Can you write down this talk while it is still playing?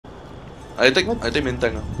I take main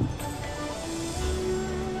tank.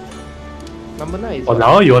 Number 9 is Oh,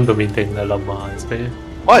 now you want to maintain the Lama.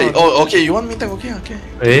 Why? Oh, okay, you want main tank? Okay.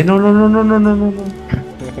 Eh, no.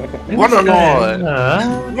 One or no?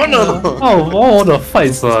 Oh, all the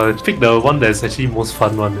fights, pick the one that's actually most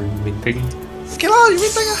fun one in main tank. Okay lah, you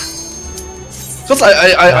main tank ah. Cause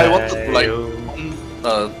I wanted to like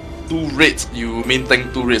 2 raids, you main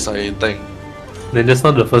tank, 2 raids I tank. Then just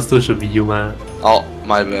now the first 2 should be you, ma. Oh,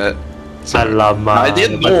 my bad. Alamak. I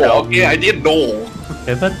didn't know, okay? I didn't know.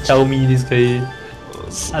 Never tell me this guy.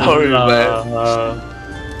 Sorry, man.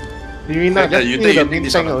 You mean not just you take the take main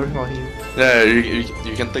this tank one. away from him? Yeah,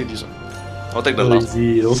 you can take this one. I'll take the Oh, last. is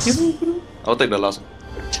it? Okay, I'll take the last one.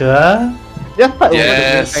 Sure. Just fight over the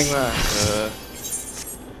main Yes. tank lah.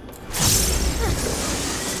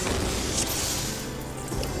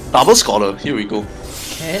 Double scholar. Here we go.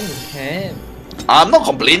 Can. I'm not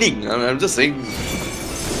complaining. I'm just saying.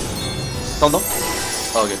 Down.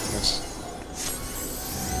 Oh, okay, nice.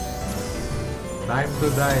 Time to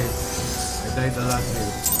die. I died the last day.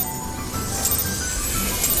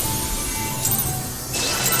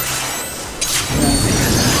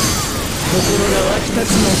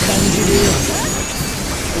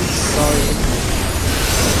 Sorry.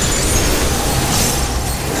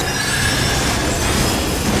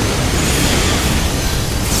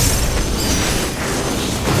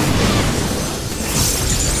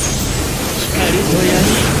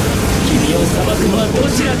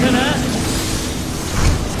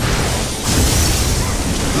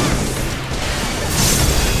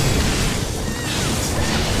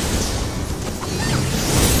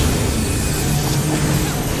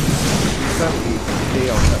 Stay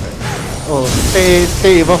outside, right? Oh,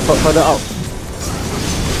 stay even further out.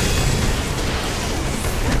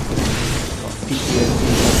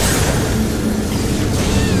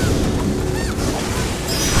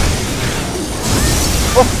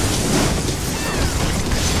 Oh!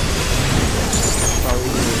 Sorry.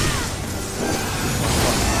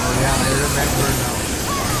 Oh yeah, I remember now.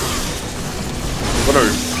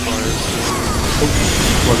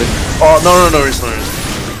 Oh, no, it's not.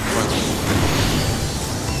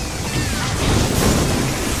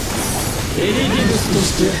 エリギブスと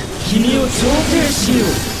して君を調停しよう。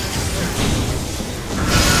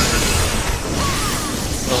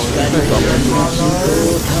何か君の均衡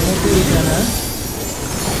を保てるかな。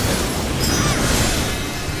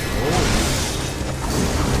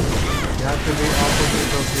You have to be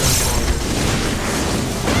opposite of your body.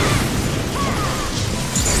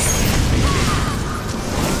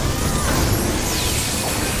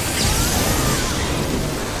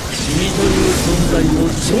 君という存在を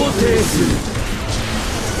調停する。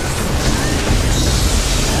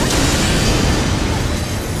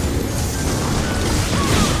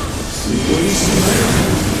すごいしまよ。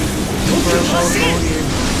とって走れ。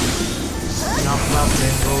 Knock left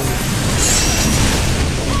and go in.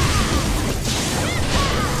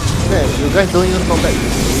 Yeah, you guys don't even come back.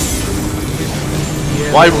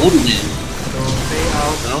 Yeah, Why would we? so stay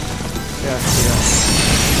out. No? Yeah, stay out.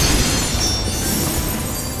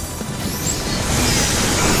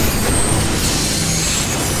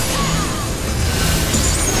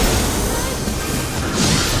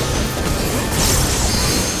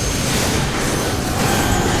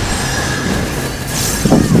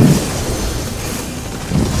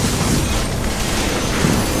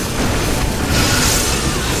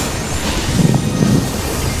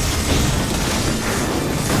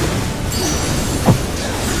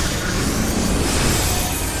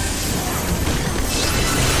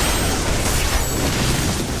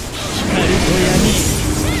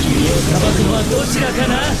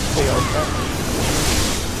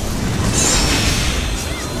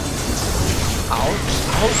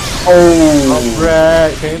 Oh,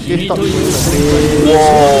 Brad, can you please stop doing the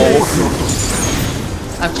Whoa!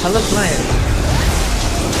 I'm colorblind.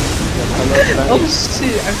 Oh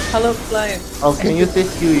shit, I'm colorblind. Oh, can you say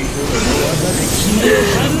skill issue?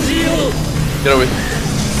 Get away.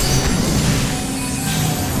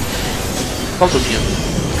 Come to me.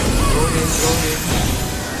 Go in.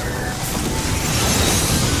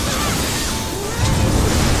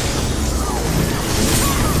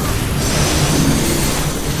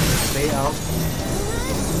 Stay out.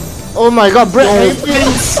 Oh my god, Brad, can you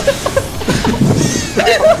please?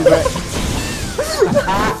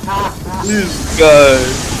 This guy.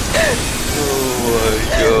 Oh my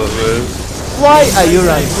god, man. Why are you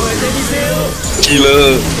running?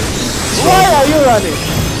 Killer. Why are you running?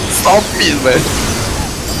 Stop it, man.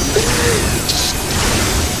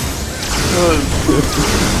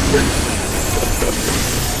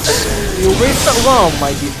 You wasted one of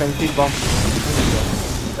my defensive bomb.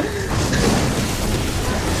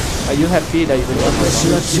 Are you happy that you can jump? 私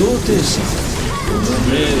は超天使。この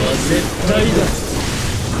命は絶対だ。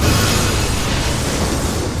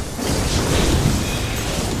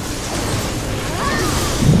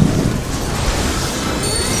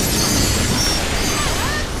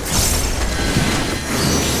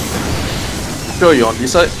Sure, you on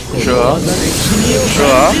this side? Sure.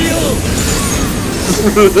 Sure.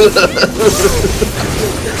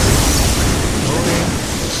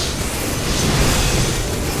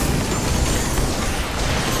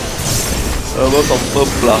 Server confirm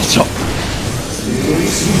blast chop.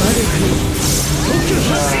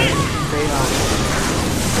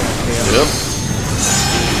 Yep.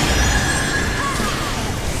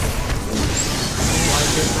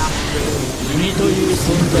君という存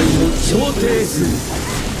在の超低数。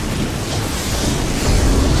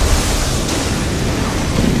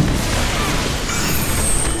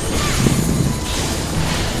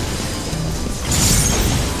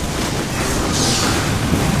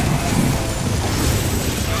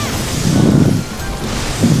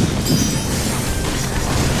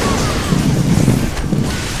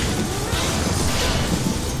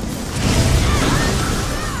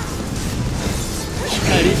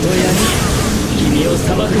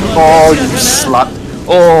Oh, you slut!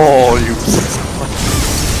 Oh, you slut!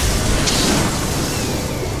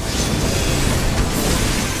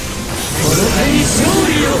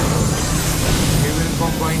 We will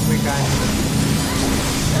combine mechanics.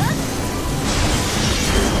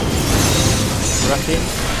 Rushing.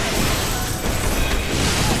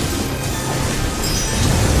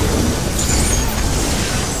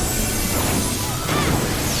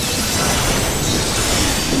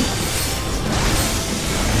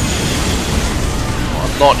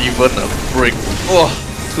 Not even a brick. Oh,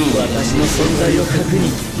 two. 私の存在を確認、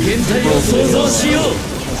現在を想像しよう。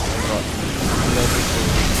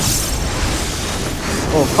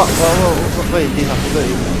Oh fuck! Wait, this is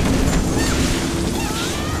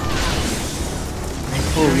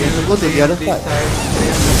Oh, we have to go to the other This side. side, stay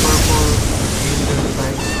on the purple angel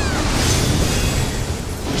side.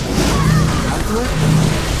 That way?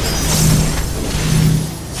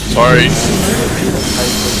 Sorry.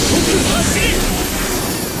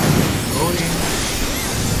 Rolling.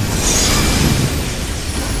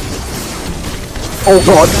 Oh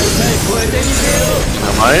god.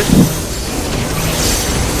 Never mind.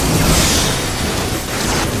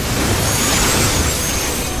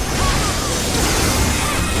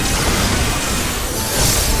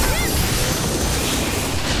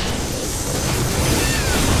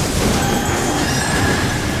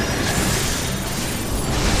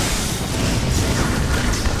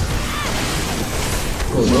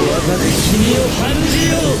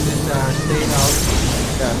 Stay out.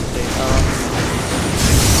 Yeah, stay out.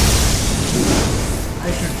 I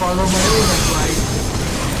should follow my own advice.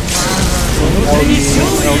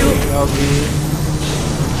 LB.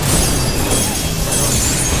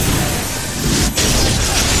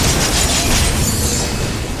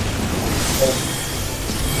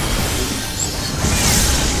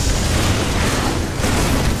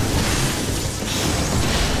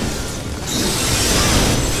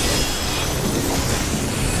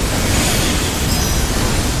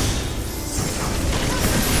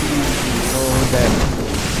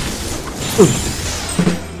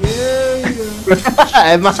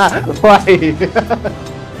 Emma, why?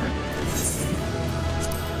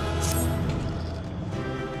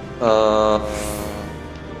 Oh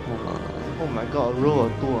my god, roll or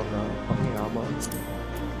two on the fucking armor.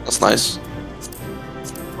 That's nice.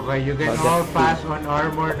 Okay, you can all pass on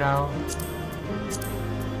armor now.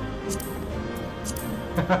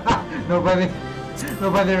 Nobody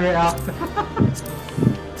react.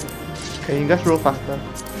 Can you guys roll faster?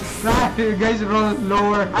 Nah, you guys roll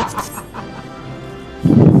lower.